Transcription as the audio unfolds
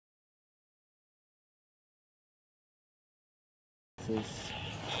entonces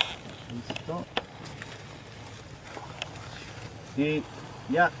listo. Y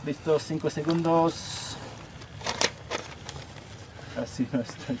ya, listo, 5 segundos. Casi no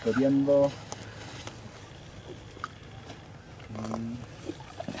estoy corriendo.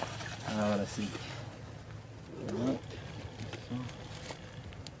 Ahora sí.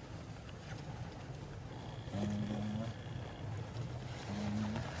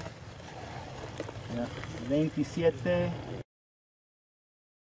 Ya, 27.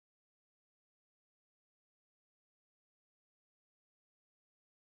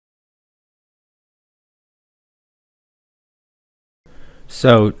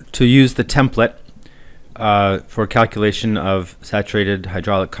 So to use the template for calculation of saturated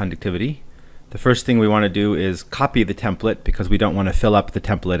hydraulic conductivity, the first thing we want to do is copy the template because we don't want to fill up the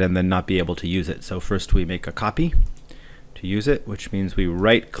template and then not be able to use it. So first we make a copy to use it, which means we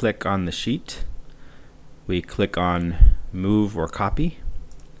right click on the sheet. We click on move or copy.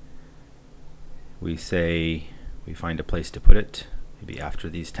 We find a place to put it, maybe after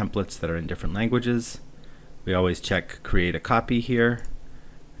these templates that are in different languages. We always check create a copy here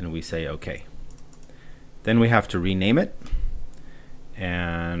and we say OK. Then we have to rename it,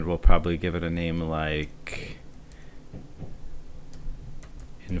 and we'll probably give it a name like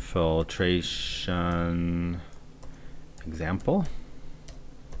infiltration example.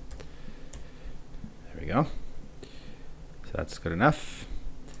 There we go. So that's good enough.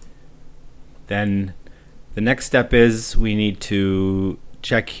 Then the next step is we need to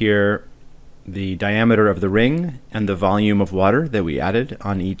check here the diameter of the ring and the volume of water that we added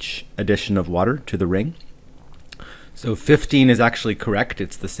on each addition of water to the ring. So 15 is actually correct.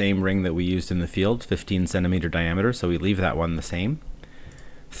 It's the same ring that we used in the field, 15 centimeter diameter, so we leave that one the same.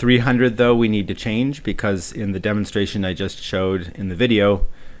 300 though we need to change because in the demonstration I just showed in the video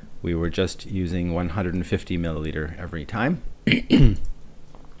we were just using 150 milliliter every time. And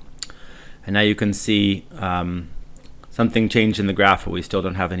now you can see something changed in the graph, but we still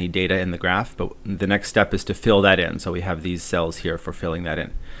don't have any data in the graph. But the next step is to fill that in. So we have these cells here for filling that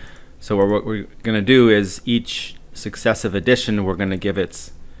in. So what we're going to do is each successive addition, we're going to give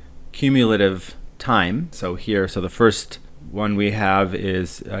its cumulative time. So here, so the first one we have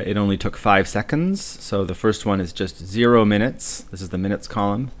is it only took 5 seconds. So the first one is just 0 minutes. This is the minutes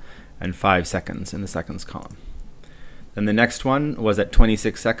column, and 5 seconds in the seconds column. Then the next one was at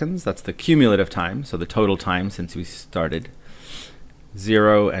 26 seconds. That's the cumulative time, so the total time since we started.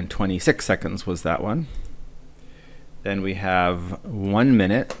 0 and 26 seconds was that one. Then we have 1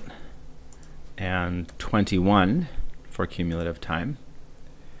 minute and 21 for cumulative time.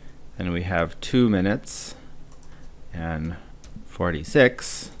 Then we have 2 minutes and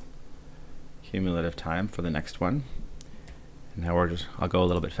 46 cumulative time for the next one. And now I'll go a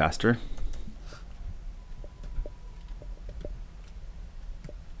little bit faster.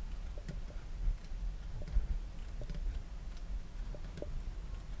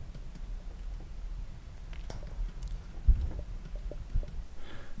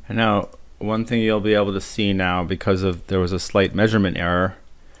 And now, one thing you'll be able to see now, because there was a slight measurement error,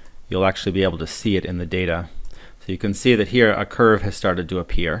 you'll actually be able to see it in the data. So you can see that here a curve has started to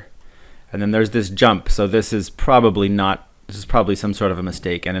appear. And then there's this jump, so this is probably some sort of a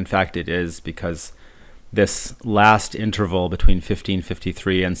mistake, and in fact it is, because this last interval between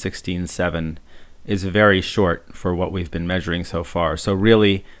 1553 and 16.7 is very short for what we've been measuring so far. So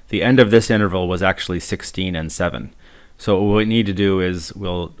really, the end of this interval was actually 16 and 7. So what we need to do is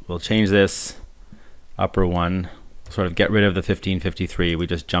we'll change this upper one, sort of get rid of the 1553. We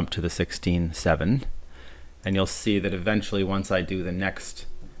just jump to the 16.7, and you'll see that eventually once I do the next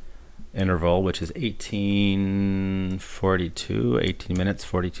interval, which is 18:42, 18 minutes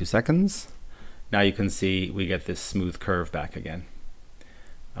 42 seconds, now you can see we get this smooth curve back again.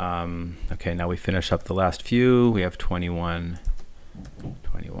 Okay, now we finish up the last few. We have 21,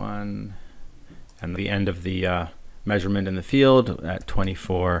 and the end of the measurement in the field at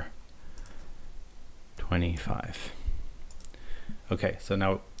 24:25. Okay, so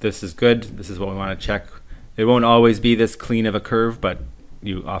now this is good. This is what we want to check. It won't always be this clean of a curve, but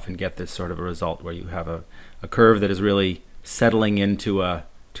you often get this sort of a result where you have a curve that is really settling into a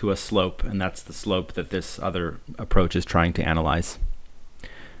slope, and that's the slope that this other approach is trying to analyze.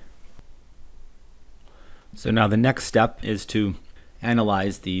 So now the next step is to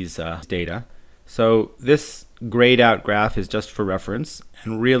analyze these data. So this grayed out graph is just for reference,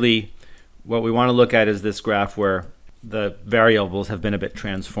 and really what we want to look at is this graph where the variables have been a bit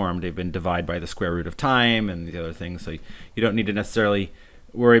transformed. They've been divided by the square root of time and the other things, so you don't need to necessarily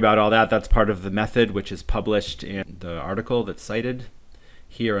worry about all that. That's part of the method which is published in the article that's cited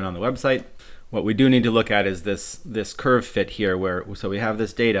here and on the website. what we do need to look at is this curve fit here, so we have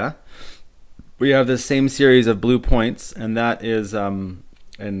this data, we have this same series of blue points, and that is, and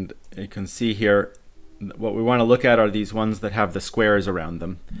you can see here, what we want to look at are these ones that have the squares around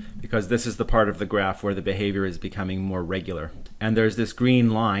them, because this is the part of the graph where the behavior is becoming more regular. And there's this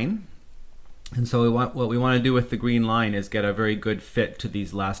green line, and so what we want to do with the green line is get a very good fit to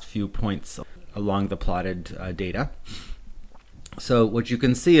these last few points along the plotted data. So what you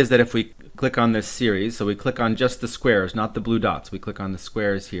can see is that if we click on this series, so we click on just the squares, not the blue dots, we click on the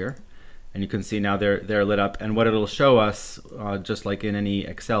squares here, and you can see now they're lit up, and what it'll show us, just like in any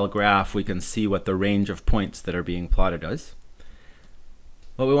Excel graph, we can see what the range of points that are being plotted is.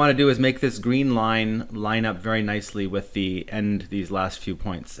 What we want to do is make this green line line up very nicely with these last few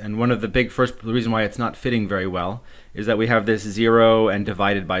points. And one of the the reason why it's not fitting very well is that we have this 0 and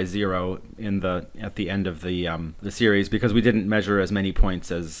divided by 0 at the end of the series, because we didn't measure as many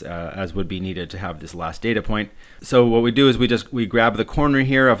points as would be needed to have this last data point. So what we do is we grab the corner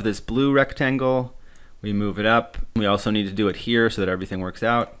here of this blue rectangle, we move it up. We also need to do it here so that everything works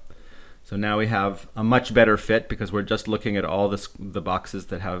out. So now we have a much better fit because we're just looking at all the boxes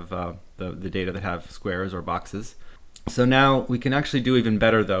that have the data that have squares or boxes. So now we can actually do even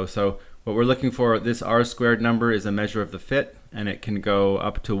better though. So what we're looking for, this r squared number is a measure of the fit, and it can go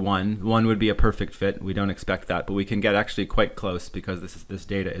up to 1. 1 would be a perfect fit. We don't expect that, but we can get actually quite close because this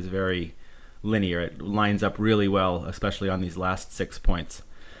data is very linear. It lines up really well, especially on these last 6 points.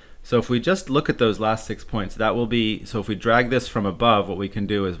 So if we just look at those last 6 points, that will be, so if we drag this from above, what we can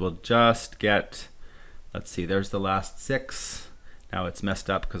do is we'll just get, let's see, there's the last 6. Now it's messed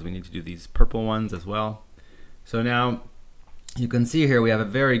up because we need to do these purple ones as well. So now you can see here we have a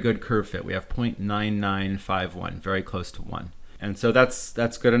very good curve fit. We have 0.9951, very close to 1. And so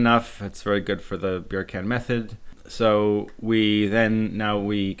that's good enough. It's very good for the beer can method. So now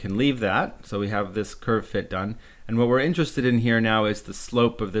we can leave that. So we have this curve fit done. And what we're interested in here now is the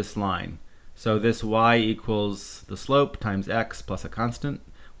slope of this line. So this y equals the slope times x plus a constant.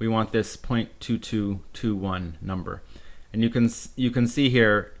 We want this 0.2221 number. And you can see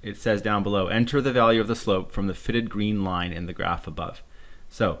here, it says down below, enter the value of the slope from the fitted green line in the graph above.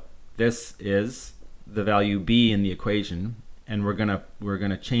 So this is the value b in the equation, and we're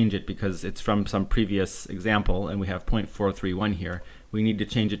gonna change it because it's from some previous example, and we have 0.431 here. We need to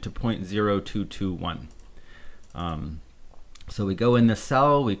change it to 0.0221. So we go in the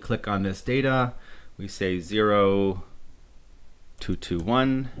cell, we click on this data, we say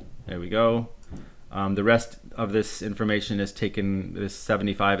 0.221, there we go. The rest of this information is taken, this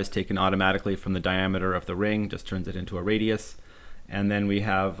 75 is taken automatically from the diameter of the ring, just turns it into a radius. And then we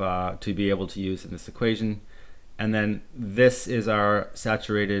have to be able to use in this equation. And then this is our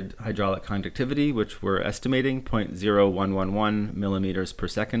saturated hydraulic conductivity, which we're estimating 0.0111 millimeters per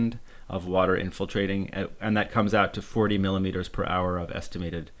second of water infiltrating, and that comes out to 40 millimeters per hour of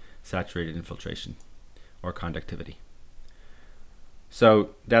estimated saturated infiltration or conductivity. So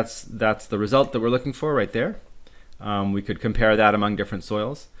that's the result that we're looking for right there. We could compare that among different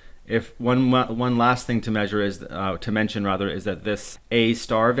soils. If one last thing to mention is that this A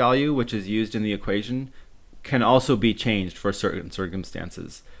star value, which is used in the equation, can also be changed for certain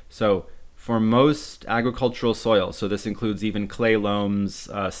circumstances. So for most agricultural soils, so this includes even clay loams,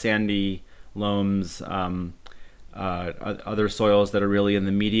 sandy loams, other soils that are really in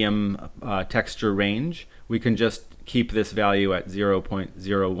the medium texture range, we can just keep this value at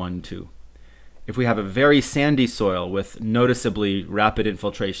 0.012. If we have a very sandy soil with noticeably rapid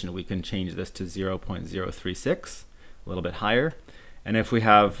infiltration, we can change this to 0.036, a little bit higher. And if we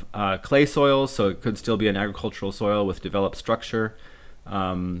have clay soils, so it could still be an agricultural soil with developed structure,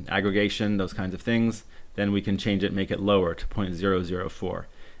 aggregation, those kinds of things, then we can change it, make it lower to 0.004.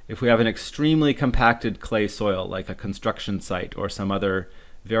 If we have an extremely compacted clay soil, like a construction site or some other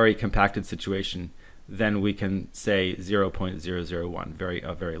very compacted situation, then we can say 0.001,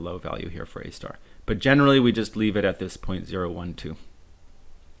 a very low value here for A star. But generally we just leave it at this 0.012.